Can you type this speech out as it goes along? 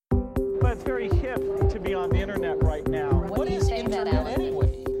it's very hip to be on the internet right now. What is internet anyway?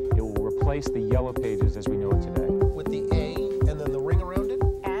 It will replace the yellow pages as we know it today. With the A and then the ring around it?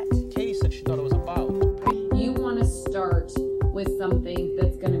 Katie said she thought it was about. You want to start with something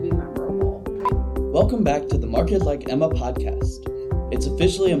that's going to be memorable. Welcome back to the Market Like Emma podcast. It's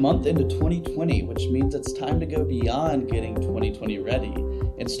officially a month into 2020, which means it's time to go beyond getting 2020 ready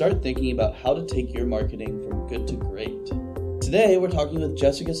and start thinking about how to take your marketing from good to great. Today, we're talking with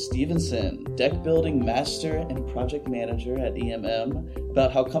Jessica Stevenson, deck building master and project manager at EMM,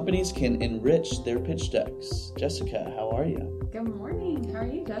 about how companies can enrich their pitch decks. Jessica, how are you? Good morning. How are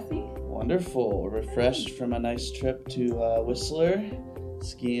you, Jesse? Wonderful. Refreshed from a nice trip to Whistler,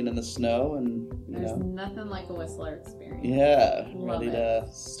 skiing in the snow, and There's nothing like a Whistler experience. Yeah, Love ready it. to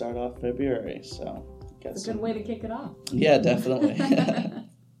start off February. So, It's a good way to kick it off. Yeah, definitely.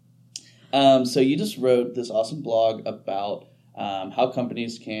 So you just wrote this awesome blog about how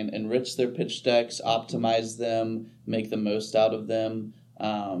companies can enrich their pitch decks, optimize them, make the most out of them,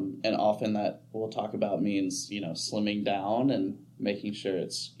 and often that we'll talk about means slimming down and making sure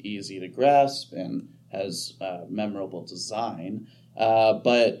it's easy to grasp and has memorable design.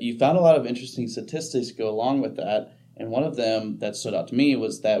 But you found a lot of interesting statistics to go along with that. And one of them that stood out to me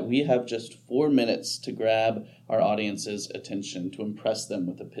was that we have just 4 minutes to grab our audience's attention to impress them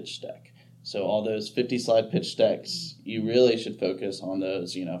with a pitch deck. So all those 50-slide pitch decks, you really should focus on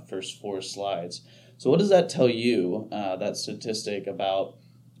those, first 4 slides. So what does that tell you, that statistic about,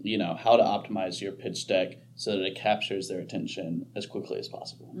 how to optimize your pitch deck so that it captures their attention as quickly as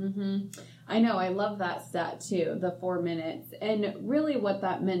possible? Mm-hmm. I know. I love that stat, too, the 4 minutes. And really what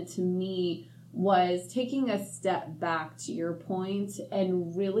that meant to me was taking a step back to your point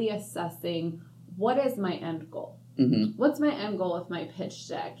and really assessing what is my end goal? Mm-hmm. What's my end goal with my pitch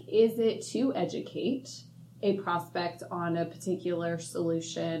deck? Is it to educate a prospect on a particular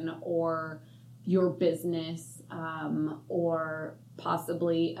solution or your business or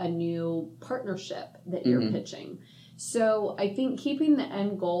possibly a new partnership that you're Mm-hmm. pitching? So I think keeping the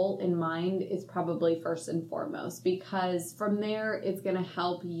end goal in mind is probably first and foremost, because from there it's going to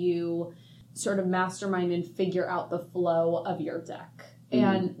help you sort of mastermind and figure out the flow of your deck. Mm-hmm.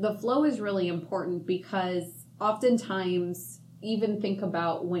 And the flow is really important because oftentimes, even think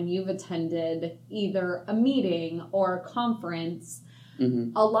about when you've attended either a meeting or a conference,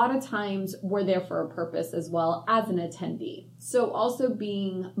 Mm-hmm. a lot of times we're there for a purpose as well as an attendee. So also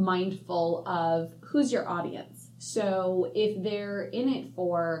being mindful of who's your audience. So if they're in it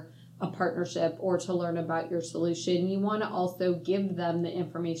for a partnership or to learn about your solution, you want to also give them the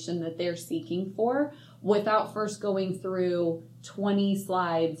information that they're seeking for without first going through 20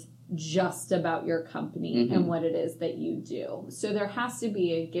 slides just about your company Mm-hmm. and what it is that you do. So there has to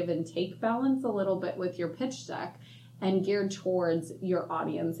be a give and take balance a little bit with your pitch deck and geared towards your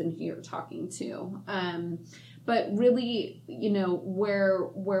audience and who you're talking to. But really,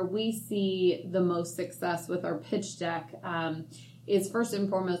 where we see the most success with our pitch deck is first and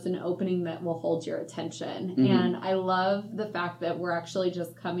foremost an opening that will hold your attention. Mm-hmm. And I love the fact that we're actually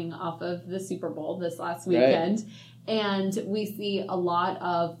just coming off of the Super Bowl this last weekend. Right. And we see a lot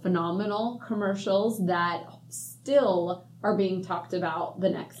of phenomenal commercials that still are being talked about the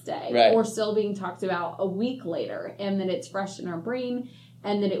next day, right, or still being talked about a week later, and that it's fresh in our brain,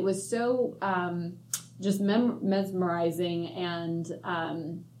 and that it was so just mesmerizing and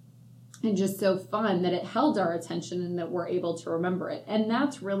just so fun that it held our attention and that we're able to remember it. And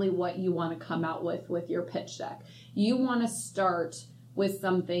that's really what you want to come out with your pitch deck. You want to start with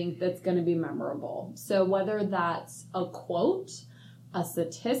something that's going to be memorable. So whether that's a quote, a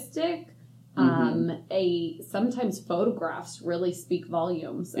statistic, sometimes photographs really speak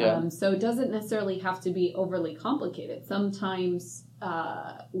volumes. Yeah. So it doesn't necessarily have to be overly complicated. Sometimes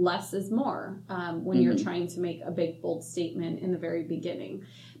less is more when you're trying to make a big, bold statement in the very beginning.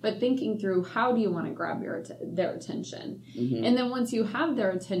 But thinking through, how do you want to grab their attention? Mm-hmm. And then once you have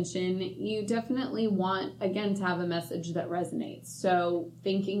their attention, you definitely want, again, to have a message that resonates. So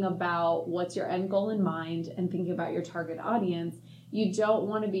thinking about what's your end goal in mind and thinking about your target audience, you don't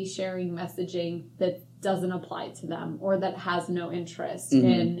want to be sharing messaging that doesn't apply to them or that has no interest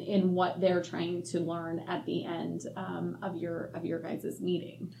in what they're trying to learn at the end of your guys'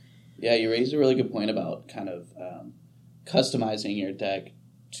 meeting. Yeah, you raised a really good point about kind of customizing your deck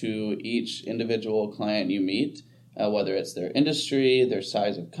to each individual client you meet, whether it's their industry, their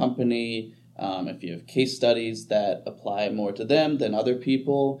size of company. If you have case studies that apply more to them than other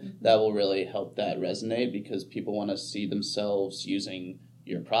people, that will really help that resonate because people want to see themselves using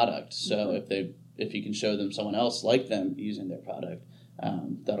your product. So if you can show them someone else like them using their product,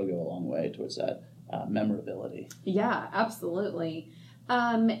 that'll go a long way towards that memorability. Yeah, absolutely.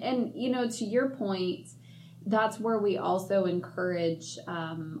 And, to your point, that's where we also encourage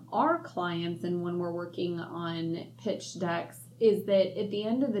our clients, and when we're working on pitch decks, is that at the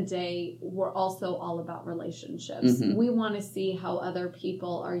end of the day, we're also all about relationships. Mm-hmm. We want to see how other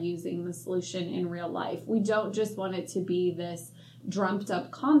people are using the solution in real life. We don't just want it to be this dreamt up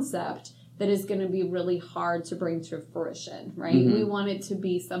concept that is going to be really hard to bring to fruition, right? Mm-hmm. We want it to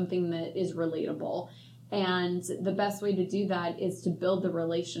be something that is relatable. And the best way to do that is to build the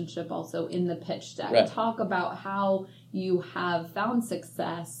relationship also in the pitch deck. Right. Talk about how you have found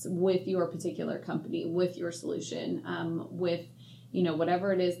success with your particular company, with your solution, with,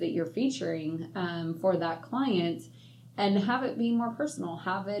 whatever it is that you're featuring for that client, and have it be more personal.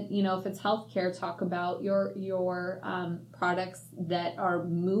 Have it, if it's healthcare, talk about your products that are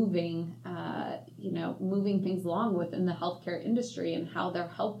moving things along within the healthcare industry and how they're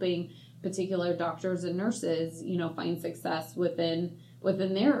helping particular doctors and nurses, find success within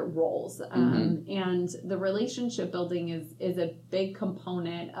their roles. And the relationship building is a big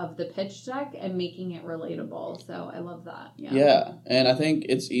component of the pitch deck and making it relatable. So I love that. Yeah. And I think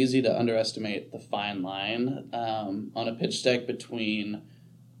it's easy to underestimate the fine line on a pitch deck between,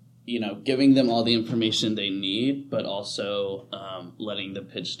 giving them all the information they need, but also letting the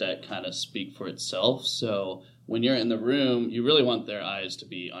pitch deck kind of speak for itself. So when you're in the room, you really want their eyes to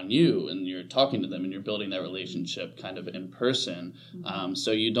be on you, and you're talking to them and you're building that relationship kind of in person.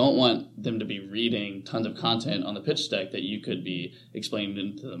 So you don't want them to be reading tons of content on the pitch deck that you could be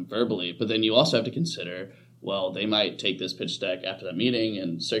explaining to them verbally. But then you also have to consider, well, they might take this pitch deck after that meeting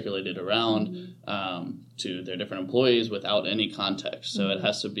and circulate it around to their different employees without any context. So it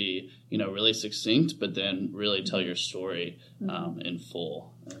has to be, really succinct, but then really tell your story in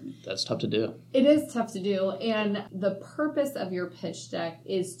full. And that's tough to do. It is tough to do. And the purpose of your pitch deck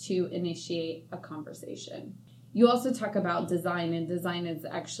is to initiate a conversation. You also talk about design, and design is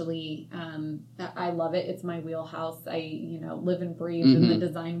actually, I love it. It's my wheelhouse. I, live and breathe in the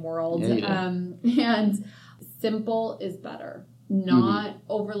design world. And simple is better. Not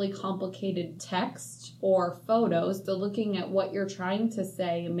overly complicated text or photos. So looking at what you're trying to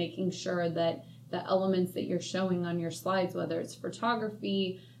say and making sure that the elements that you're showing on your slides, whether it's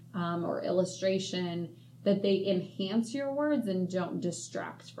photography or illustration, that they enhance your words and don't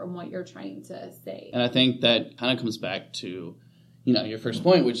distract from what you're trying to say. And I think that kind of comes back to, your first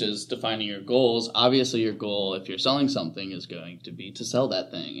point, which is defining your goals. Obviously, your goal, if you're selling something, is going to be to sell that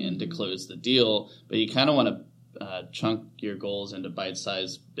thing and to close the deal. But you kind of want to chunk your goals into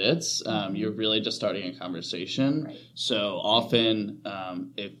bite-sized bits. You're really just starting a conversation. Right. So often,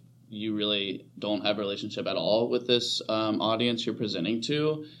 if you really don't have a relationship at all with this audience you're presenting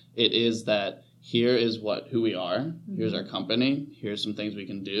to, it is that here is who we are, here's our company, here's some things we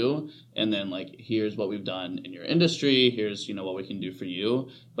can do, and then here's what we've done in your industry, here's what we can do for you.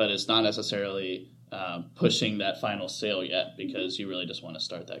 But it's not necessarily pushing that final sale yet, because you really just want to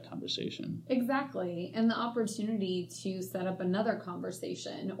start that conversation. Exactly. And the opportunity to set up another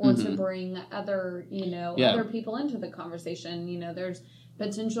conversation or to bring other, other people into the conversation. There's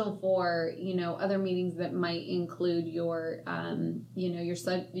potential for, other meetings that might include your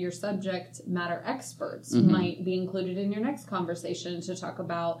subject matter experts might be included in your next conversation to talk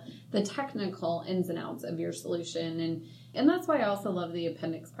about the technical ins and outs of your solution. And that's why I also love the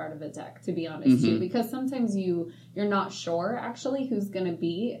appendix part of a deck, to be honest, too, because sometimes you're not sure actually who's going to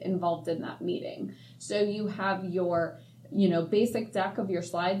be involved in that meeting. So you have your, basic deck of your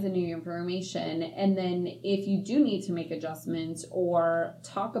slides and your information. And then if you do need to make adjustments or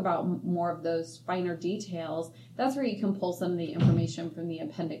talk about more of those finer details, that's where you can pull some of the information from the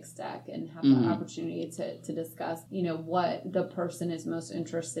appendix deck and have the opportunity to discuss, what the person is most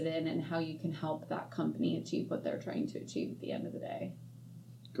interested in and how you can help that company achieve what they're trying to achieve at the end of the day.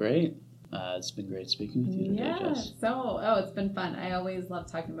 Great. It's been great speaking with you today, Jess. It's been fun. I always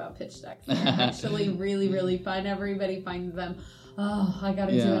love talking about pitch decks. They're actually really, really fun. Everybody finds them, I got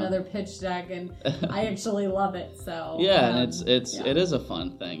to do another pitch deck, and I actually love it. So and it is a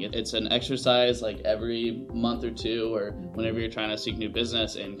fun thing. It's an exercise every month or two, or whenever you're trying to seek new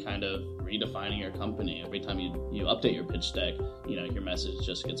business and kind of redefining your company. Every time you update your pitch deck, your message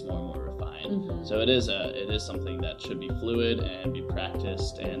just gets more and more refined. So it is something that should be fluid and be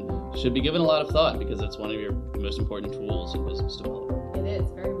practiced and should be given a lot of thought, because it's one of your most important tools in business development. It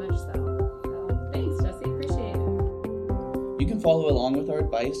is, very much so. So thanks, Jesse. Appreciate it. You can follow along with our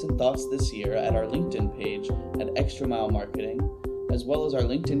advice and thoughts this year at our LinkedIn page at Extra Mile Marketing, as well as our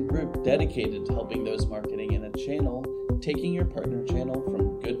LinkedIn group dedicated to helping those marketing in a channel, taking your partner channel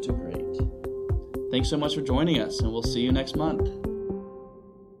from good to great. Thanks so much for joining us, and we'll see you next month.